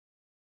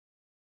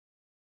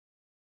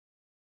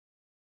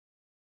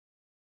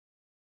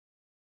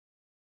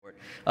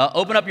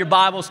Open up your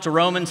Bibles to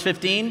Romans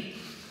 15.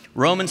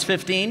 Romans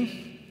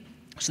 15.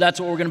 So that's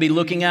what we're going to be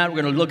looking at.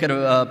 We're going to look at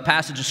a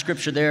passage of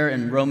Scripture there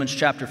in Romans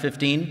chapter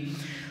 15.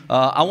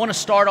 I want to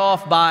start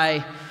off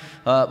by,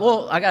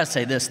 I got to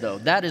say this, though.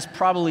 That is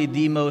probably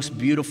the most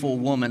beautiful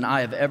woman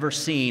I have ever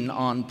seen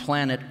on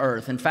planet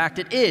Earth. In fact,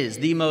 it is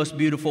the most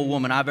beautiful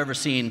woman I've ever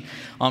seen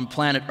on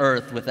planet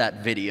Earth with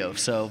that video.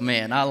 So,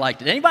 man, I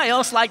liked it. Anybody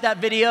else like that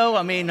video?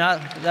 I mean,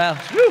 wow,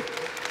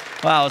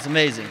 it was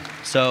amazing.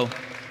 So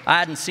I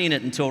hadn't seen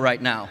it until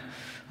right now.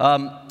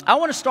 I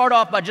want to start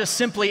off by just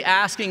simply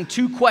asking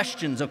two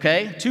questions,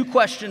 okay? Two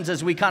questions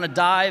as we kind of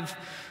dive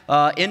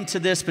into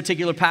this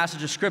particular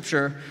passage of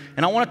Scripture.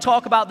 And I want to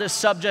talk about this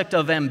subject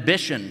of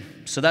ambition.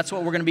 So that's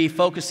what we're going to be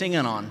focusing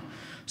in on.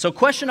 So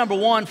question number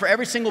one for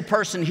every single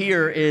person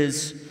here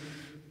is,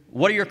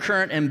 what are your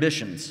current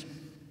ambitions?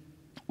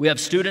 We have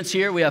students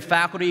here, we have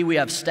faculty, we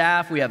have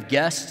staff, we have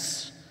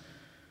guests.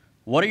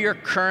 What are your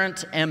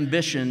current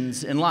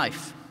ambitions in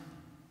life?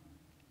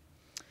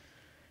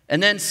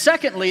 And then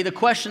secondly, the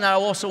question that I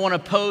also want to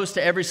pose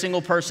to every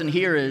single person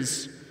here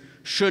is,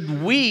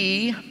 should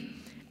we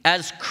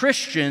as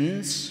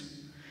Christians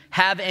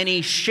have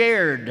any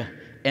shared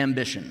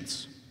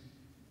ambitions?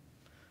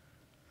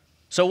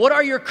 So what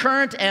are your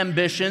current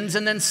ambitions?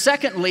 And then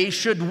secondly,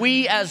 should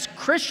we as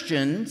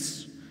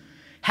Christians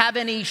have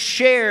any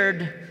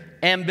shared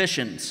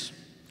ambitions?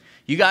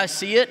 You guys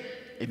see it.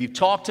 If you've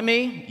talked to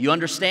me, you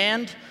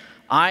understand.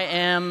 I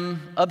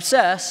am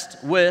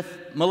obsessed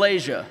with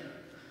Malaysia.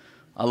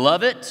 I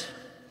love it.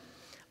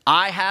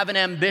 I have an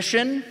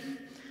ambition.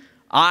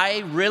 I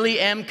really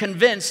am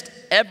convinced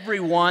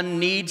everyone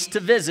needs to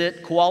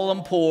visit Kuala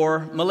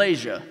Lumpur,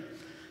 Malaysia.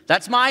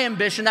 That's my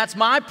ambition. That's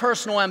my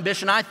personal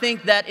ambition. I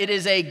think that it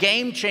is a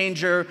game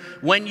changer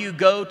when you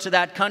go to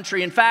that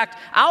country. In fact,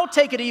 I'll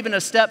take it even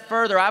a step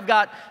further. I've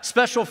got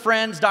special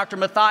friends. Dr.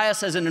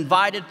 Matthias has been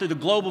invited through the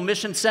Global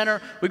Mission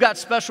Center. We've got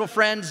special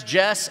friends,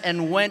 Jess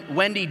and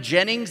Wendy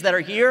Jennings, that are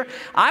here.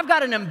 I've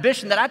got an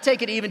ambition that I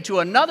take it even to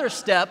another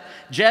step.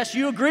 Jess,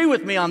 you agree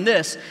with me on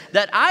this,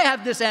 that I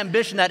have this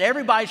ambition that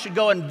everybody should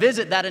go and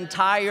visit that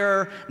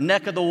entire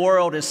neck of the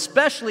world,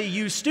 especially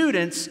you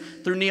students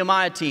through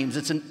Nehemiah teams.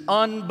 It's an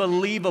unbelievable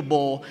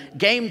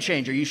game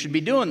changer. You should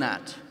be doing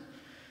that.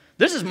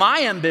 This is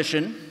my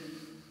ambition.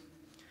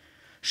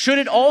 Should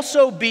it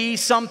also be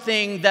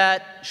something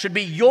that should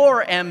be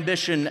your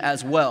ambition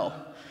as well?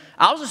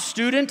 I was a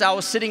student. I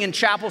was sitting in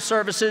chapel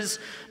services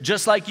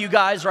just like you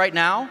guys right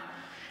now.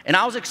 And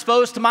I was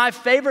exposed to my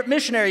favorite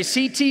missionary,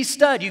 C.T.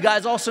 Studd. You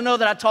guys also know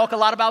that I talk a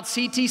lot about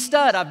C.T.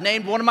 Studd. I've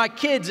named one of my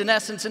kids, in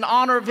essence, in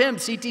honor of him,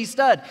 C.T.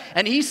 Studd.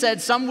 And he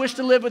said, "Some wish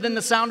to live within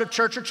the sound of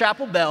church or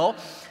chapel bell.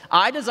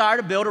 I desire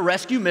to build a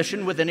rescue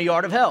mission within a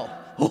yard of hell."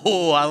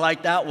 Oh, I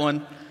like that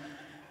one.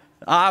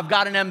 I've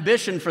got an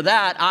ambition for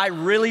that. I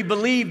really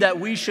believe that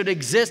we should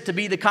exist to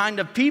be the kind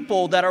of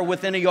people that are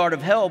within a yard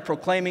of hell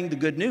proclaiming the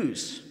good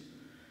news.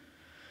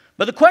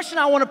 But the question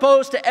I want to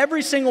pose to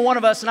every single one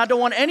of us, and I don't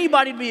want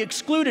anybody to be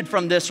excluded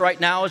from this right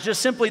now, is just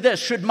simply this.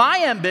 Should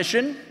my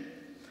ambition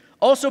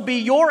also be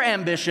your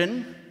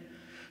ambition?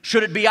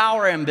 Should it be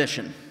our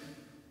ambition?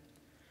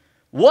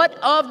 What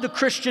of the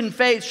Christian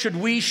faith should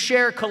we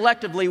share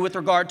collectively with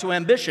regard to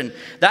ambition?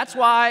 That's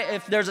why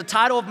if there's a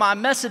title of my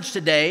message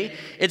today,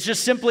 it's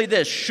just simply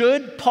this: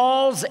 should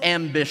Paul's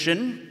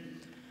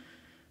ambition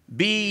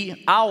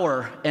be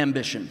our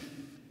ambition?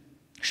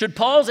 Should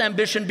Paul's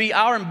ambition be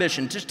our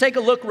ambition? Just take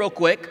a look real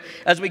quick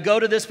as we go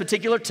to this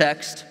particular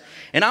text.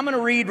 And I'm going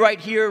to read right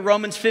here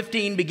Romans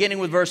 15, beginning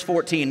with verse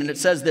 14. And it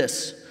says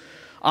this: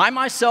 "I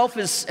myself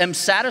am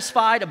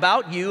satisfied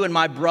about you and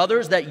my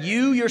brothers that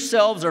you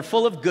yourselves are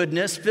full of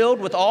goodness, filled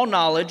with all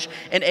knowledge,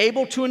 and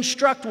able to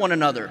instruct one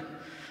another.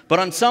 But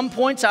on some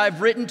points I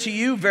have written to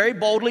you very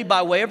boldly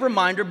by way of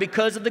reminder,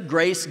 because of the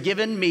grace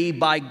given me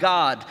by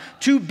God,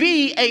 to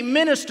be a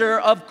minister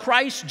of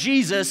Christ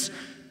Jesus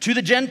to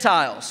the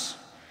Gentiles,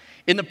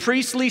 in the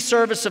priestly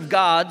service of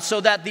God,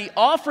 so that the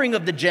offering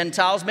of the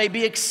Gentiles may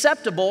be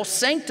acceptable,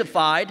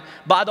 sanctified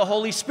by the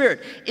Holy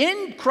Spirit.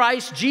 In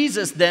Christ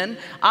Jesus, then,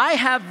 I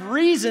have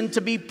reason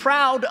to be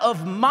proud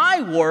of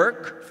my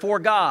work for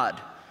God.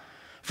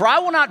 For I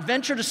will not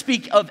venture to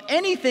speak of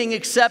anything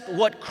except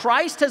what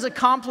Christ has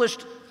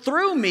accomplished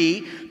through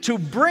me to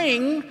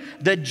bring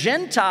the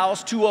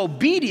Gentiles to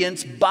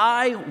obedience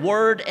by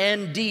word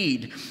and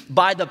deed,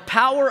 by the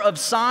power of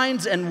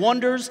signs and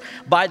wonders,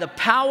 by the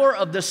power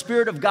of the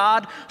Spirit of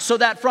God, so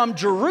that from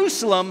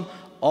Jerusalem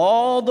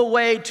all the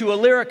way to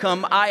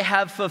Illyricum I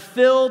have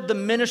fulfilled the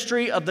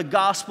ministry of the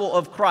gospel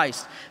of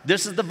Christ."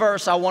 This is the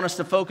verse I want us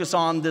to focus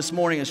on this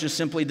morning. It's just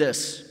simply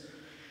this: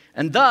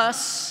 "And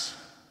thus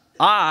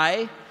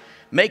I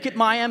make it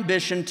my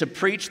ambition to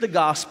preach the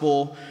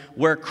gospel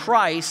where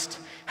Christ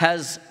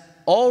has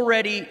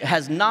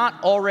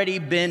not already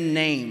been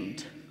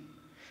named,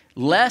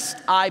 lest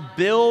I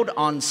build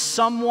on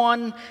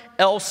someone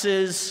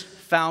else's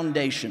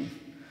foundation."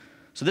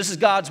 So this is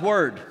God's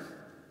word.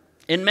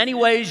 In many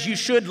ways, you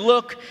should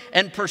look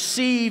and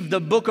perceive the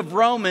book of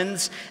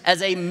Romans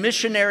as a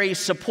missionary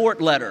support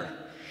letter.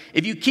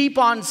 If you keep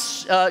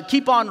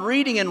on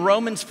reading in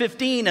Romans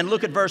 15 and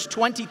look at verse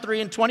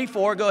 23 and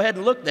 24, go ahead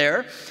and look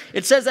there.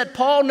 It says that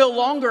Paul no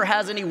longer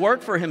has any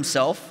work for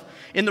himself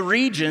in the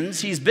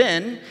regions he's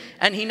been,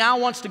 and he now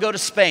wants to go to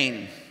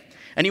Spain.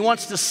 And he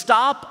wants to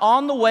stop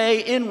on the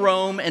way in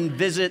Rome and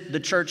visit the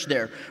church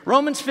there.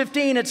 Romans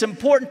 15, it's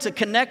important to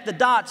connect the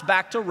dots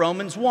back to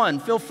Romans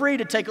 1. Feel free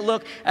to take a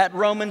look at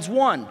Romans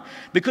 1,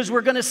 because we're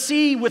going to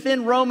see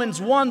within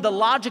Romans 1 the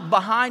logic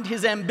behind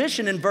his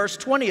ambition in verse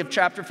 20 of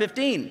chapter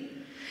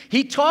 15.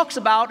 He talks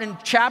about in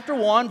chapter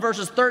 1,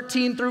 verses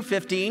 13 through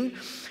 15,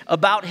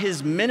 about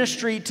his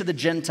ministry to the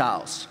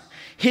Gentiles.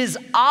 His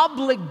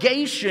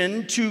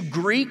obligation to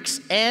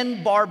Greeks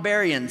and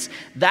barbarians.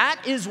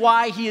 That is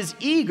why he is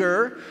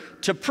eager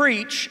to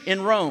preach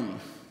in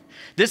Rome.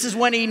 This is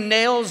when he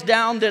nails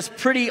down this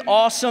pretty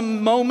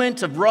awesome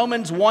moment of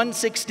Romans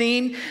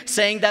 1:16,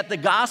 saying that the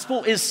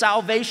gospel is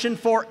salvation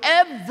for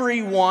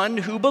everyone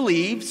who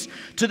believes,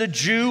 to the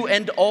Jew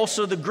and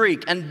also the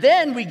Greek. And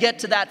then we get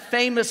to that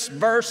famous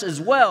verse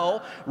as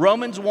well,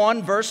 Romans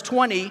 1 verse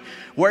 20,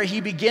 where he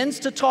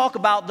begins to talk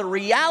about the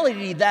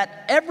reality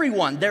that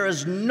everyone, there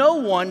is no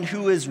one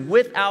who is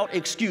without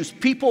excuse.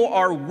 People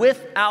are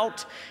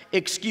without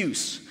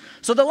excuse.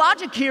 So the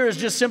logic here is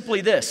just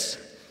simply this.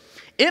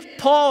 If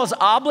Paul is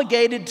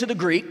obligated to the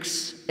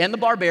Greeks and the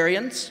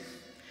barbarians,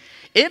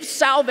 if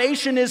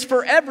salvation is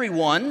for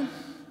everyone,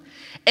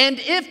 and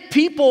if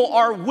people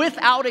are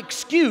without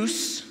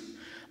excuse,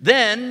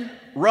 then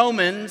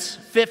Romans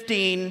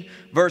 15,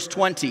 verse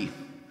 20.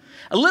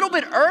 A little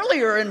bit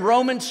earlier in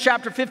Romans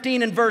chapter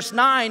 15 and verse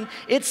 9,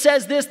 it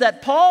says this,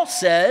 that Paul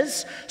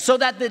says, so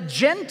that the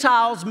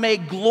Gentiles may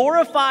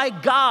glorify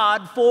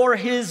God for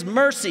his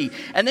mercy.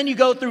 And then you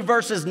go through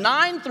verses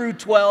 9 through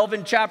 12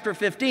 in chapter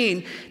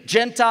 15,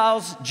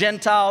 Gentiles,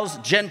 Gentiles,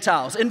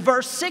 Gentiles. In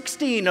verse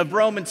 16 of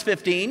Romans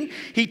 15,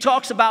 he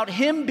talks about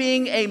him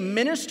being a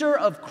minister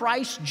of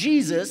Christ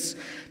Jesus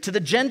to the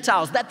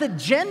Gentiles, that the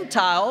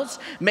Gentiles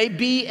may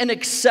be an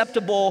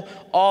acceptable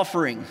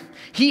offering.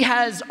 He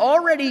has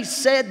already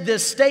said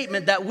this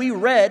statement that we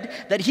read,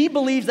 that he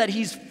believes that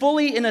he's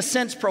fully, in a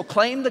sense,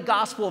 proclaimed the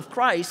gospel of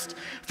Christ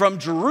from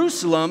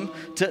Jerusalem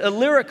to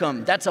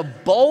Illyricum. That's a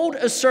bold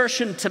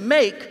assertion to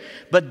make,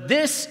 but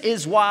this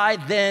is why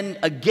then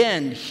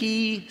again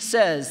he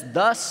says,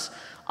 thus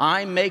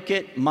I make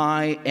it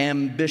my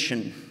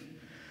ambition.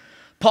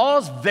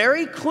 Paul's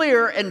very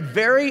clear and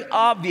very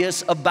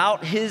obvious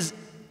about his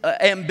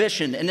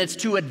ambition, and it's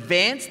to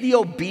advance the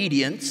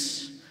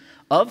obedience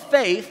of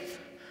faith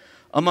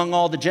among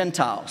all the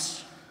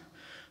Gentiles.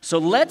 So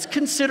let's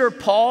consider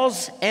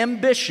Paul's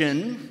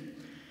ambition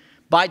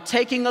by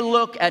taking a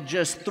look at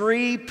just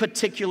three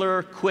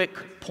particular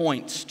quick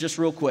points, just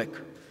real quick.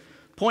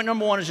 Point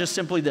number one is just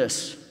simply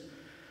this.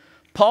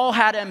 Paul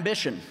had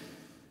ambition.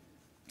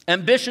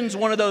 Ambition's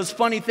one of those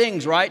funny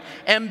things, right?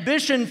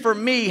 Ambition for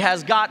me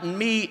has gotten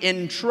me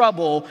in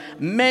trouble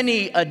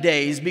many a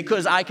days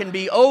because I can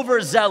be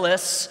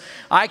overzealous,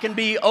 I can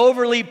be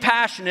overly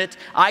passionate,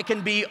 I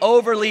can be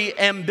overly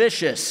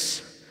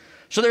ambitious.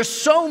 So there's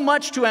so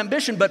much to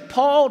ambition, but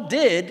Paul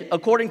did,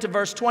 according to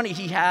verse 20,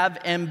 he have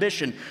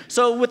ambition.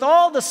 So with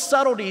all the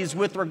subtleties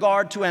with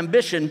regard to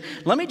ambition,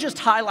 let me just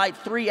highlight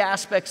three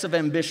aspects of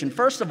ambition.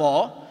 First of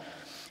all,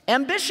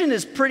 ambition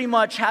is pretty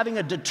much having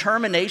a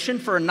determination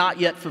for a not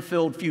yet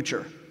fulfilled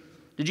future.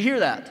 Did you hear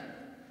that?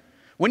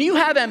 When you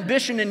have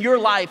ambition in your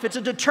life, it's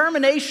a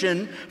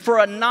determination for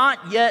a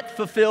not yet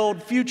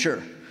fulfilled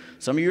future.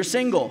 Some of you are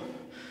single.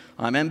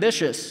 I'm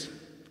ambitious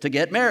to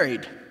get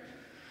married,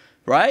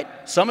 right?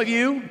 Some of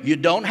you, you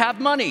don't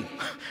have money.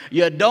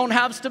 You don't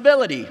have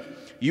stability.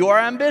 You are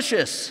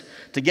ambitious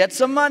to get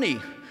some money,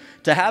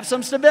 to have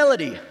some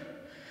stability.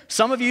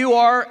 Some of you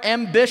are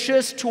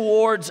ambitious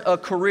towards a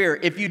career.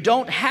 If you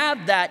don't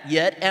have that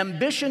yet,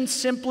 ambition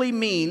simply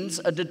means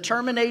a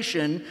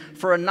determination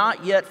for a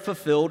not yet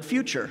fulfilled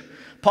future.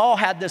 Paul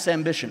had this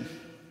ambition.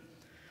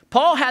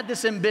 Paul had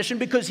this ambition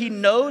because he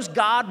knows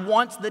God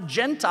wants the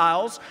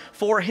Gentiles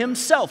for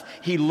himself.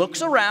 He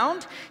looks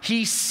around,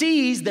 he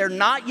sees they're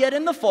not yet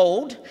in the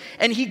fold,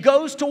 and he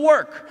goes to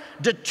work,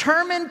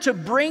 determined to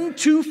bring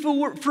to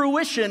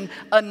fruition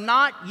a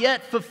not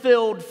yet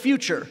fulfilled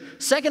future.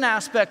 Second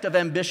aspect of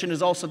ambition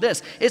is also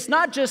this. It's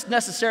not just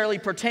necessarily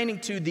pertaining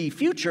to the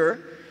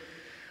future,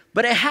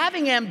 but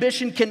having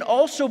ambition can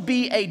also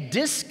be a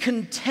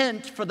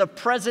discontent for the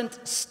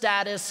present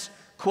status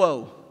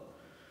quo.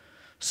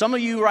 Some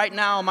of you right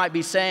now might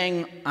be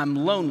saying, I'm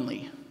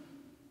lonely.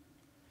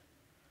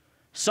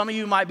 Some of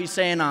you might be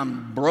saying,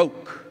 I'm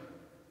broke.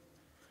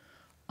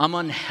 I'm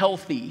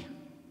unhealthy.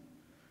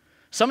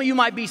 Some of you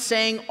might be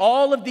saying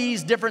all of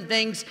these different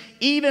things.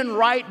 Even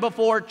right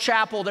before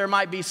chapel, there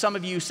might be some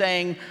of you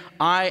saying,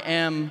 I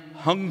am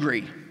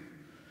hungry.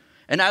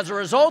 And as a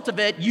result of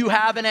it, you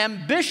have an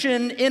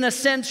ambition in a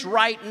sense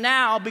right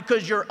now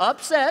because you're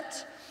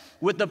upset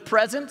with the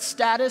present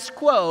status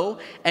quo,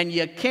 and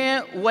you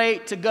can't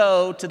wait to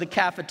go to the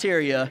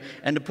cafeteria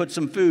and to put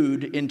some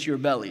food into your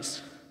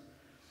bellies.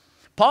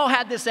 Paul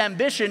had this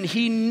ambition.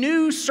 He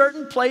knew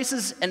certain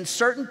places and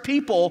certain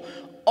people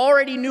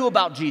already knew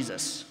about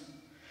Jesus.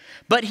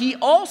 But he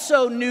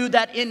also knew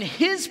that in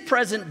his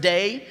present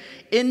day,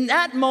 in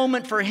that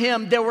moment for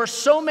him, there were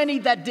so many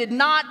that did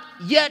not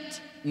yet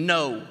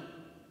know.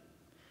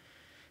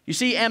 You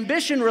see,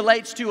 ambition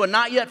relates to a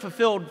not yet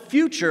fulfilled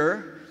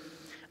future,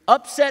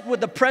 upset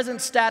with the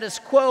present status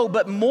quo,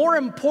 but more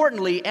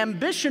importantly,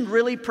 ambition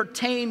really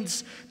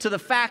pertains to the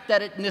fact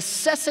that it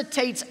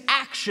necessitates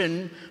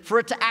action for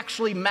it to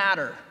actually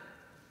matter.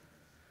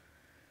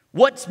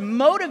 What's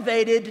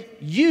motivated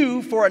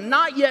you for a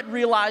not yet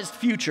realized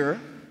future,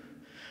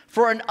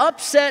 for an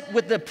upset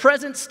with the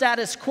present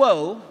status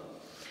quo,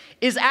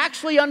 is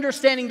actually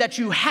understanding that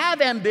you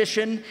have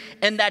ambition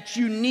and that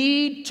you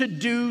need to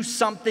do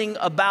something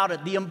about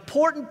it. The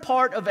important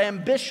part of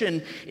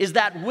ambition is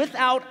that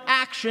without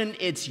action,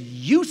 it's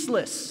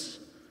useless.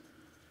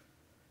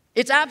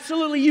 It's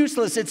absolutely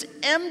useless. It's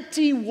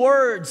empty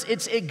words.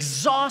 It's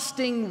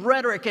exhausting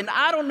rhetoric. And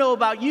I don't know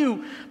about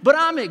you, but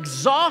I'm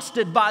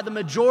exhausted by the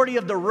majority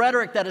of the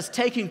rhetoric that is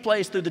taking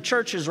place through the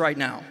churches right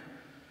now.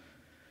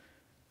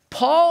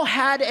 Paul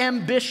had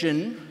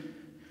ambition,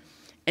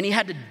 and he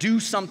had to do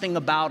something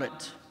about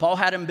it. Paul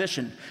had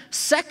ambition.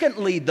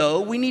 Secondly,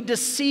 though, we need to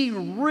see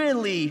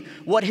really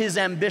what his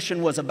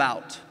ambition was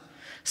about.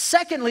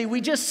 Secondly, we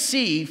just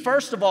see,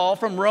 first of all,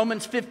 from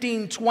Romans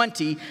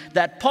 15:20,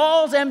 that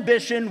Paul's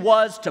ambition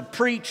was to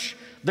preach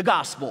the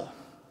gospel.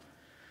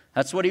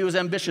 That's what he was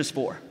ambitious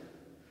for.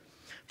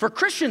 For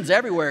Christians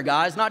everywhere,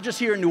 guys, not just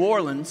here in New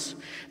Orleans,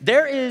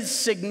 there is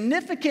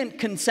significant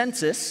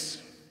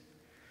consensus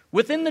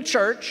within the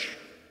church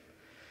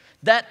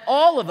that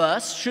all of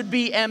us should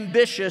be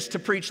ambitious to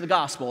preach the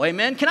gospel.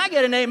 Amen? Can I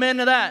get an amen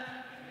to that?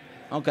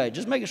 Okay,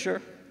 just making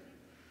sure.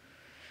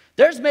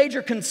 There's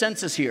major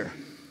consensus here.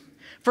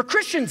 For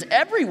Christians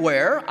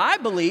everywhere, I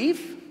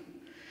believe,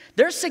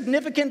 there's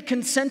significant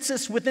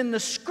consensus within the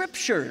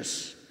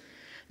scriptures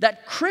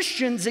that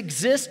Christians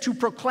exist to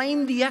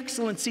proclaim the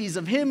excellencies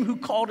of him who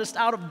called us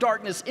out of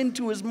darkness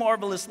into his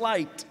marvelous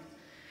light.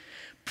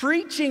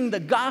 Preaching the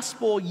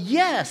gospel,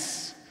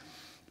 yes,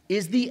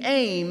 is the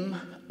aim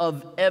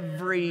of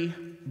every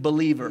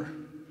believer.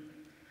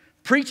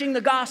 Preaching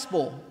the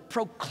gospel,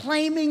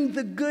 proclaiming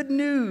the good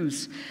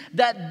news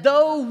that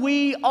though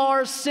we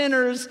are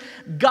sinners,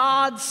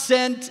 God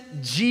sent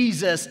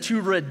Jesus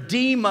to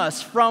redeem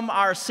us from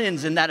our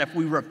sins, and that if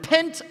we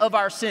repent of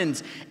our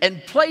sins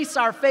and place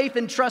our faith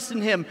and trust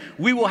in him,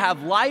 we will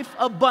have life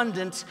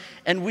abundant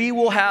and we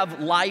will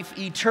have life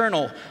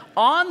eternal.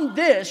 On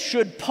this,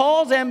 should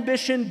Paul's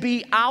ambition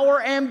be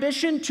our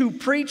ambition to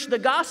preach the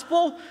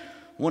gospel?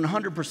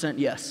 100%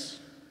 yes.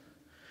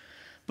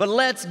 But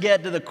let's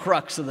get to the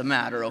crux of the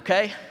matter,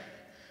 okay?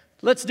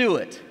 Let's do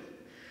it.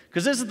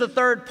 Because this is the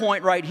third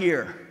point right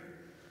here.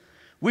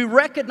 We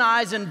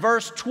recognize in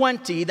verse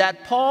 20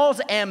 that Paul's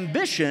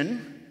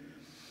ambition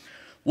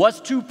was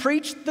to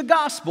preach the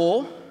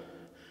gospel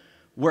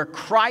where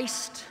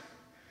Christ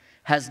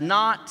has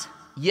not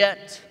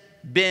yet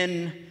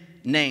been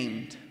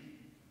named.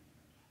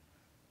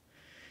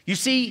 You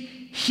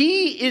see,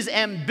 he is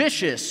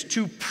ambitious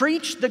to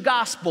preach the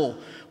gospel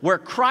where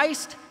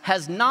Christ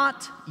has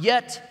not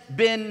yet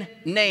been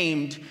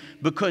named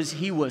because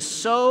he was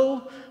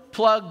so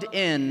plugged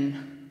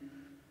in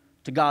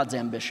to God's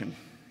ambition.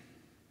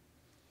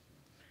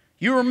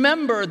 You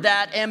remember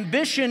that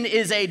ambition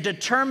is a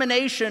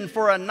determination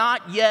for a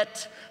not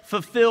yet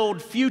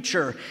fulfilled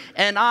future.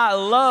 And I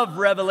love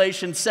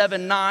Revelation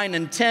 7, 9,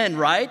 and 10,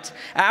 right?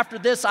 After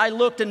this I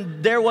looked,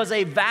 and there was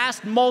a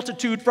vast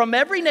multitude from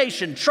every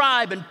nation,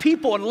 tribe, and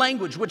people and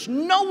language, which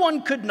no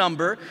one could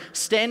number,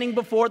 standing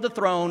before the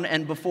throne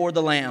and before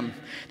the Lamb.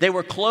 They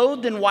were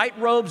clothed in white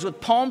robes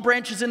with palm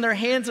branches in their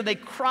hands, and they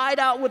cried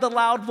out with a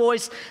loud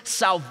voice,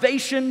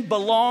 "Salvation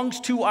belongs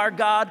to our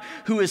God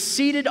who is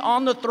seated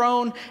on the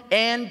throne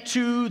and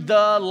to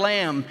the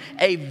Lamb."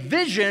 A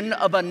vision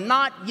of a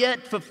not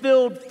yet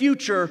fulfilled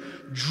future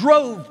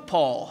drove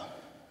Paul.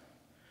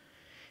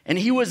 And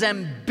he was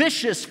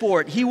ambitious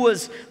for it. He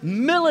was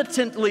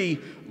militantly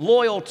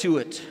loyal to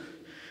it.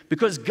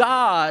 Because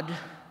God,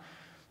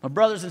 my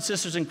brothers and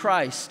sisters in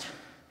Christ,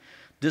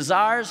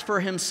 desires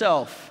for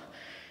himself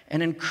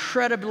an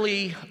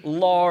incredibly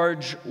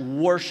large,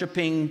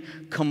 worshiping,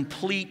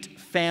 complete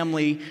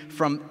family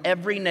from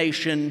every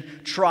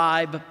nation,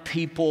 tribe,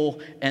 people,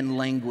 and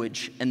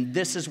language. And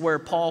this is where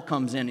Paul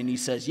comes in and he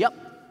says, yep,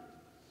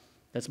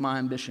 that's my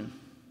ambition.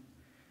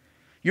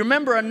 You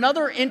remember,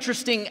 another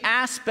interesting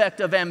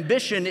aspect of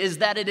ambition is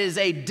that it is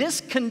a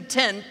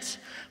discontent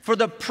for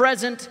the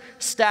present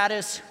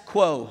status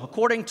quo.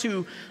 According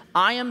to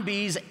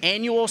IMB's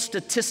annual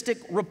statistic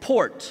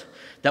report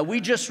that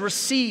we just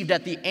received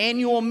at the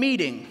annual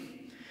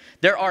meeting,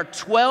 there are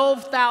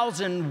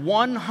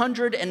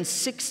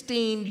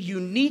 12,116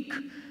 unique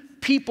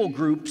people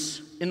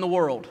groups in the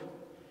world.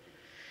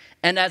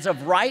 And as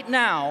of right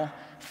now,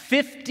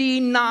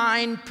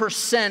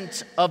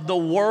 59% of the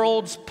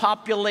world's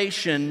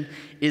population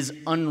is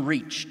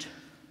unreached.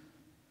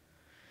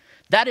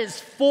 That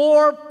is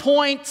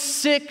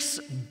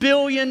 4.6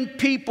 billion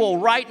people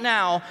right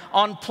now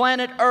on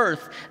planet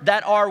Earth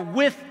that are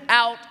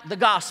without the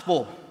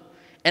gospel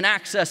and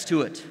access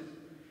to it.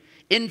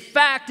 In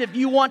fact, if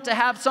you want to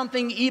have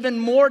something even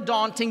more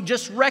daunting,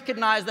 just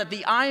recognize that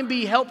the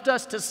IMB helped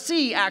us to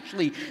see,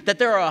 actually, that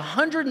there are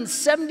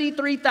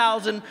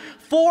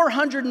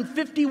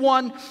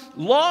 173,451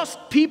 lost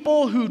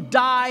people who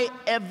die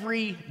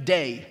every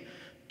day.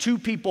 2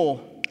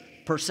 people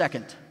per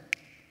second.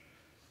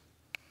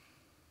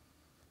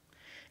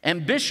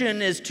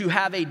 Ambition is to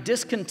have a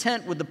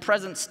discontent with the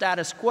present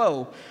status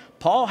quo.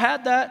 Paul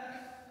had that.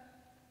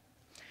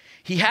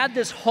 He had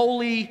this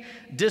holy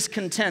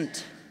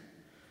discontent.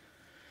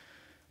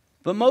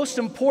 But most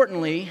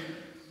importantly,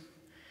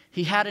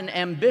 he had an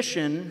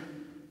ambition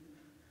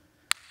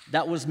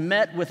that was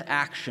met with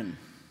action.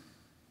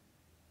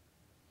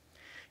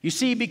 You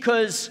see,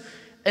 because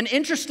an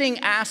interesting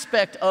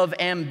aspect of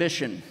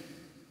ambition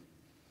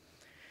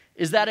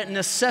is that it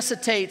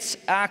necessitates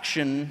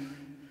action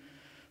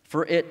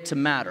for it to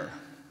matter.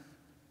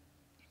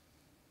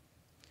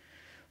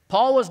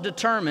 Paul was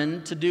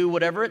determined to do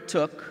whatever it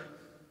took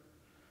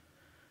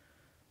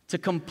to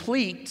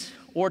complete,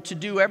 or to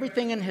do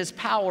everything in his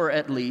power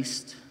at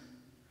least,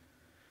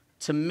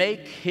 to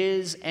make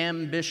his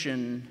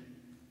ambition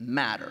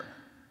matter.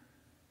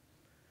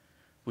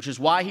 Which is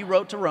why he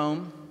wrote to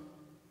Rome,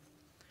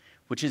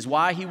 which is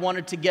why he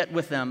wanted to get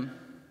with them,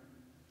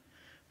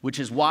 which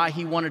is why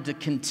he wanted to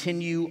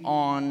continue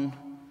on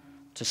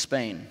to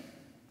Spain.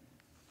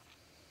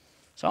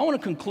 So I want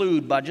to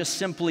conclude by just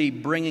simply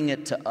bringing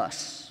it to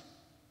us.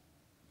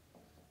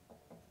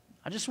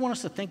 I just want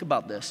us to think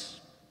about this.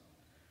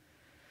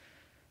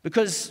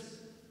 Because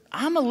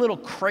I'm a little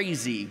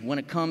crazy when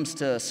it comes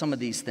to some of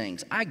these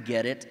things. I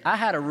get it. I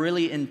had a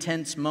really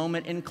intense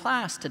moment in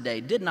class today,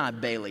 didn't I,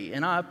 Bailey?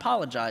 And I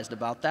apologized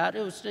about that.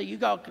 It was, you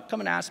all could come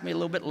and ask me a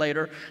little bit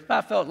later,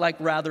 but I felt like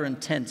rather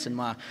intense in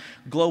my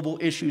global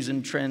issues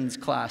and trends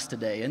class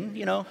today. And,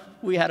 you know,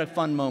 we had a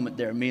fun moment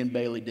there, me and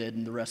Bailey did,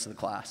 and the rest of the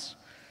class.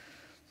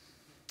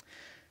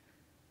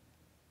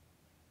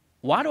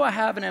 Why do I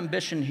have an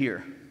ambition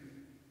here?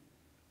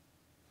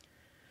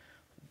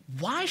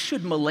 Why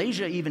should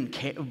Malaysia even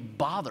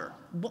bother?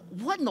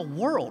 What in the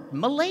world?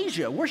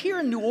 Malaysia, we're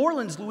here in New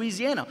Orleans,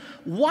 Louisiana.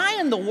 Why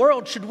in the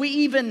world should we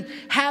even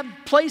have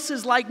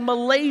places like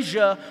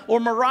Malaysia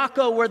or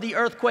Morocco where the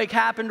earthquake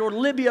happened, or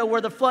Libya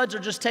where the floods are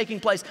just taking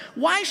place?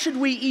 Why should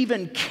we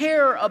even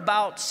care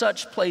about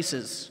such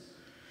places?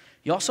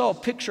 Y'all saw a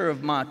picture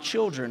of my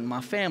children,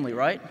 my family,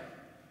 right?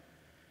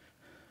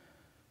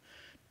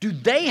 Do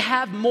they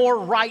have more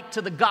right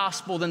to the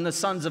gospel than the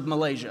sons of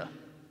Malaysia?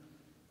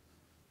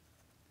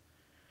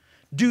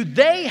 Do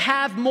they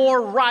have more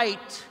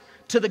right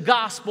to the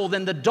gospel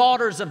than the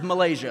daughters of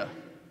Malaysia?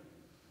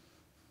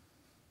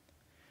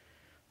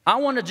 I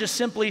want to just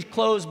simply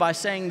close by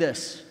saying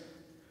this.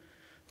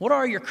 What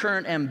are your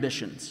current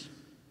ambitions?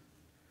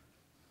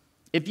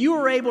 If you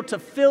were able to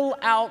fill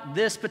out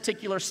this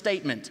particular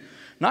statement,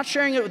 not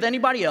sharing it with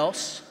anybody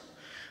else,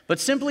 but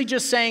simply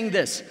just saying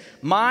this: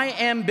 my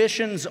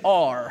ambitions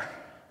are,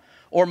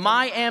 or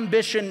my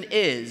ambition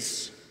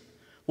is,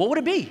 what would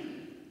it be?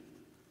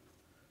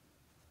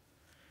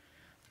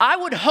 I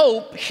would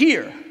hope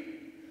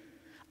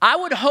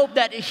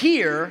that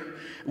here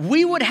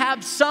we would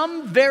have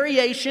some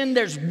variation.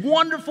 There's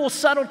wonderful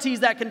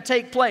subtleties that can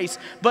take place,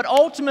 but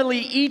ultimately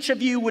each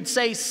of you would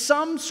say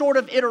some sort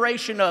of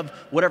iteration of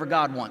whatever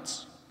God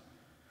wants.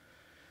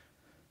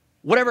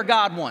 Whatever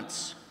God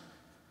wants.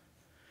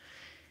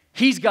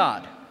 He's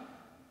God.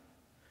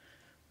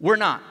 We're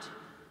not.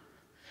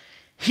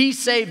 He's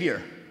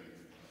Savior.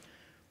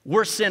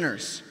 We're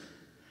sinners.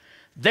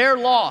 They're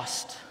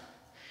lost.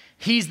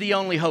 He's the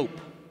only hope.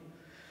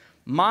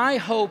 My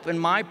hope and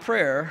my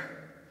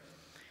prayer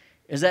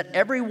is that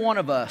every one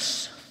of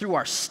us, through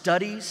our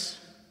studies,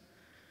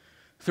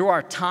 through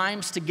our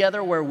times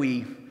together where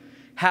we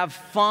have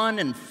fun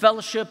and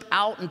fellowship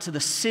out into the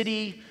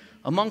city,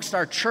 amongst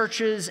our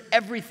churches,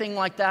 everything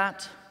like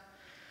that,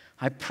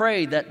 I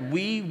pray that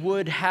we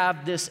would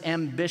have this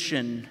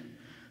ambition,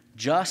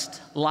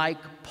 just like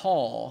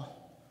Paul,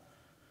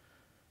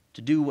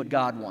 to do what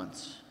God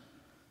wants.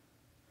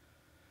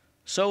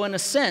 So in a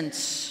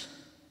sense,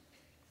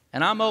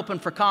 and I'm open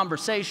for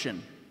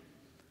conversation,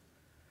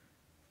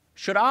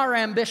 should our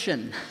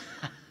ambition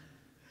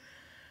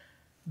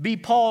be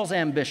Paul's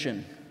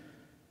ambition?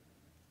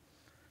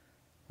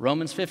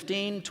 Romans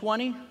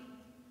 15:20,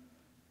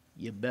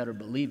 you better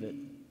believe it.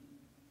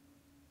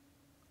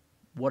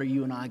 What are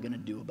you and I going to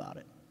do about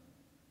it?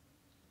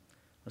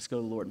 Let's go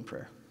to the Lord in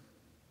prayer.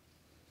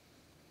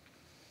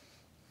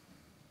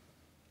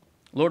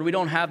 Lord, we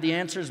don't have the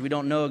answers. We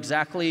don't know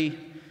exactly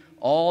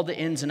all the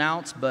ins and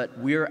outs, but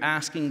we're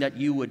asking that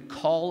you would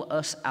call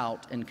us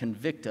out and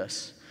convict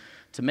us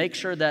to make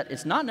sure that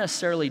it's not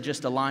necessarily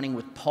just aligning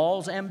with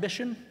Paul's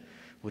ambition,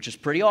 which is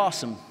pretty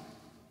awesome.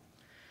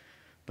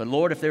 But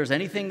Lord, if there's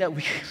anything that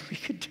we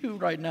could do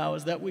right now,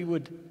 is that we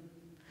would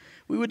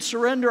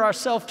surrender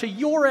ourselves to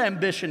your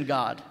ambition,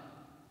 God.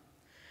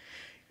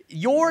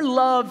 your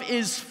love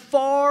is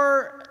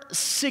far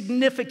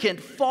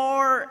significant,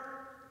 far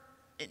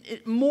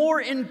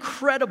more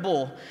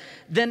incredible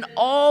than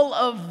all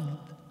of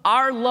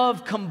our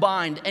love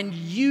combined. And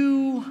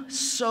you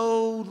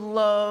so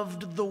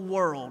loved the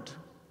world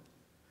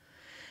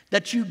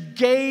that you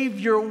gave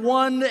your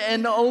one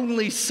and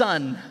only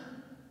Son,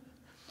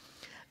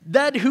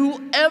 that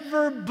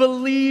whoever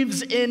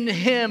believes in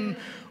him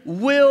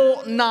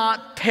will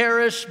not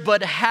perish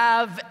but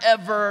have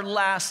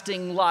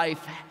everlasting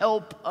life.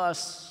 Help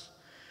us,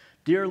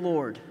 dear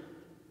Lord,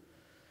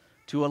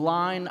 to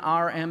align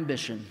our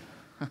ambition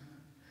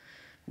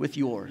with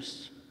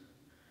yours,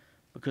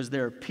 because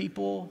there are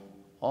people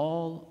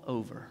all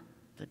over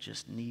that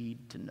just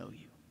need to know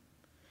you,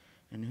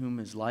 in whom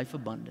is life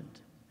abundant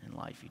and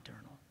life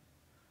eternal.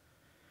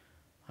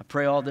 I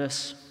pray all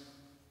this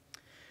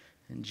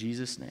in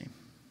Jesus' name.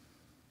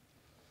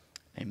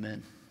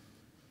 Amen.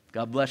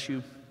 God bless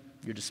you.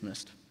 You're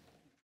dismissed.